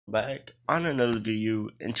back on another video,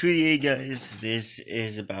 and today guys, this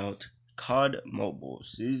is about COD Mobile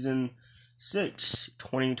Season 6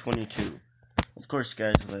 2022. Of course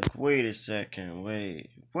guys, like, wait a second,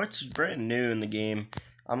 what's brand new in the game?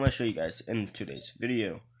 I'm gonna show you guys in today's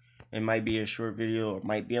video. It might be a short video or it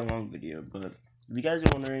might be a long video, but if you guys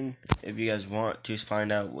are wondering, if you guys want to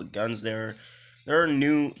find out what guns there are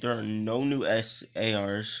no new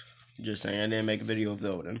SARs. Just saying, I didn't make a video of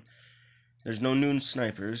the Odin. There's no new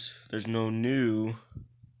snipers. There's no new...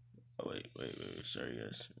 Oh, wait. Sorry,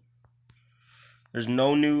 guys. There's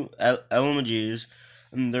no new LMGs.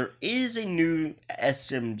 And there is a new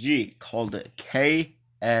SMG called the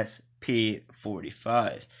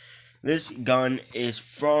KSP-45. This gun is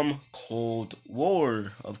from Cold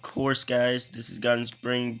War. Of course, guys. This game's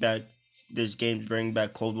bringing back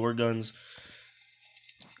Cold War guns.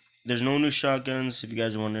 There's no new shotguns, if you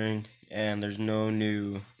guys are wondering. And there's no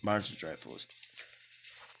new monster rifles.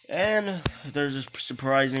 And there's a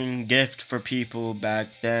surprising gift for people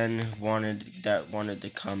back then wanted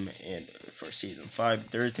to come in for Season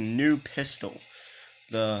 5. There's the new pistol,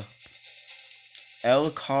 the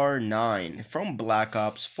LKAR-9 from Black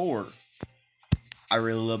Ops 4. I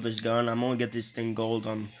really love this gun. I'm gonna get this thing gold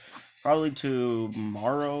on probably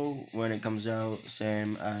tomorrow when it comes out,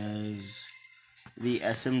 same as the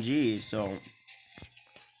SMG. So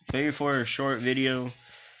maybe for a short video,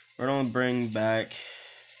 we're gonna bring back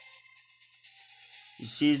the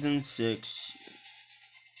Season 6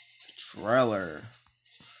 trailer.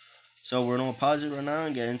 So we're gonna pause it right now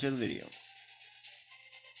and get into the video.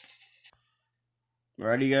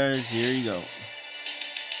 Alrighty guys, here you go.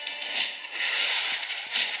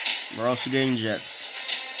 We're also getting jets.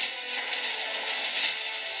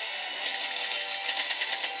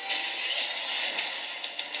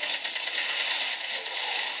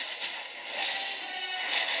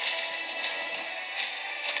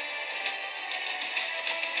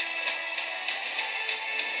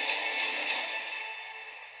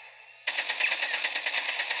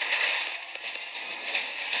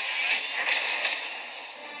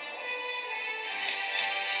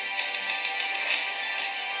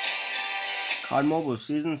 COD Mobile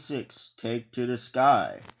Season 6, Take to the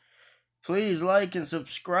Sky. Please like and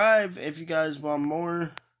subscribe if you guys want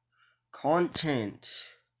more content.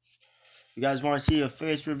 If you guys want to see a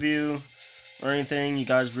face review or anything, you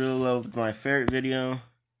guys really loved my favorite video.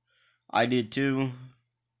 I did too.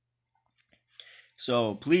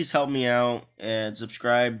 So please help me out and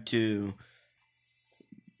subscribe to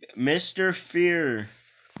Mr. Fear.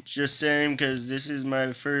 Just saying, because this is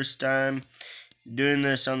my first time doing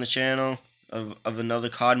this on the channel. Of another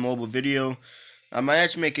COD Mobile video. I might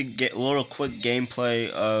actually make a little quick gameplay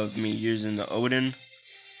of me using the Odin.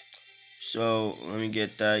 So let me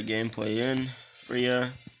get that gameplay in for you.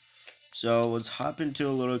 So let's hop into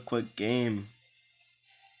a little quick game.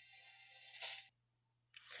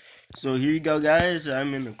 So here you go guys,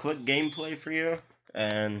 I'm in a quick gameplay for you.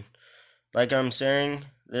 And like I'm saying,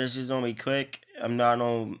 this is gonna be quick. I'm not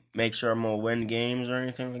gonna make sure I'm gonna win games or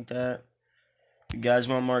anything like that. If you guys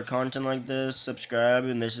want more content like this, subscribe,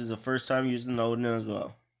 and this is the first time using the Odin as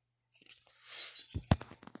well.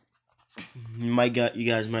 You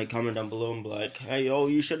guys might comment down below and be like, hey, oh,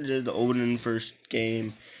 you should have did the Odin first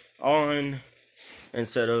game on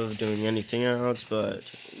instead of doing anything else, but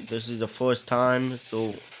this is the first time,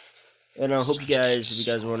 so, and I hope you guys, if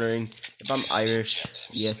you guys are wondering if I'm Irish,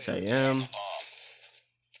 yes I am.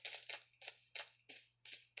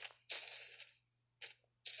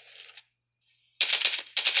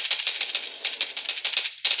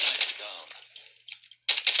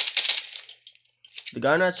 The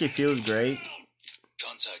gun actually feels great.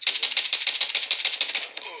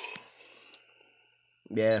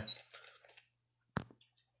 Yeah.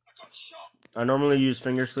 I normally use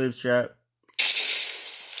finger sleeves, chat.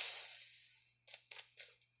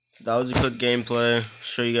 That was a quick gameplay.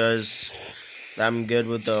 Show you guys that I'm good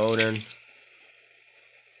with the Odin.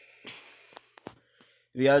 If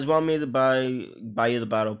you guys want me to buy you the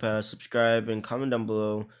battle pass, subscribe and comment down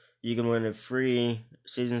below. You can win a free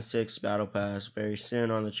Season 6 Battle Pass very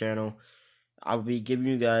soon on the channel. I'm gonna be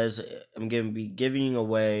giving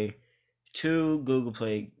away one Google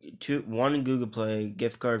Play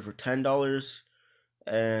gift card for $10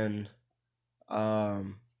 and a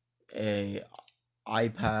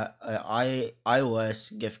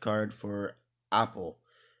iOS gift card for Apple,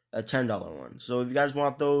 a $10 one. So if you guys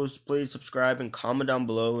want those, please subscribe and comment down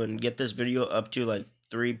below and get this video up to like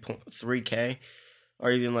 3K. Or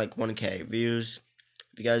even like 1K views.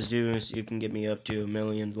 If you guys do, you can get me up to 1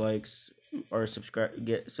 million likes or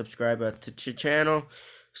subscribe at the channel.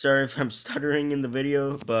 Sorry if I'm stuttering in the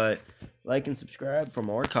video, but like and subscribe for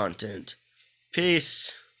more content.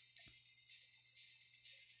 Peace.